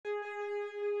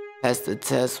Pass the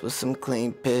test with some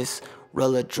clean piss.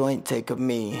 Roll a joint, take a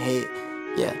mean hit.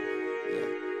 Yeah.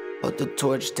 Hold the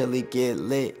torch till he get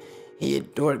lit. He a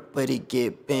dork, but he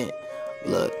get bent.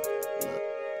 Look.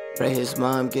 Pray his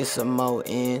mom get some more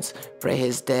ends. Pray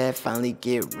his dad finally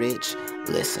get rich.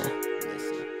 Listen.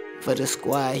 For the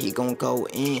squad, he gon' go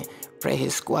in. Pray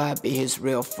his squad be his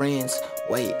real friends.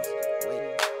 Wait.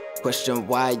 Question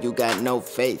why you got no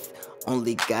faith.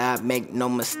 Only God make no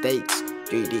mistakes.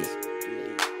 3D.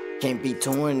 Can't be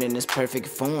torn in his perfect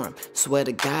form. Swear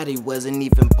to God he wasn't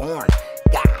even born.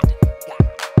 God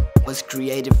was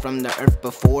created from the earth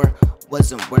before.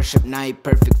 Wasn't worship, now he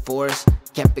perfect for us.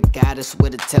 Kept a goddess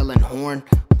with a telling horn.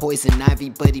 Poison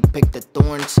ivy, but he picked the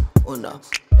thorns. Uno,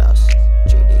 dos,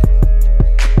 3D.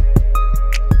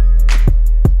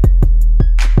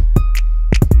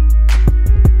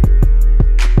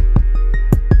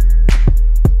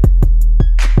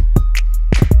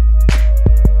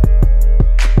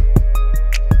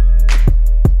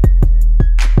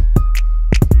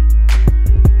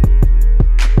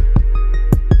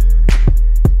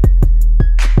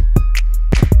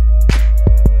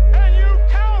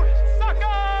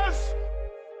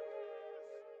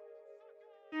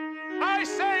 I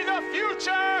say the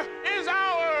future is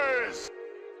ours.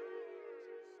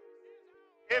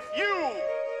 If you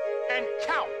can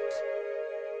count.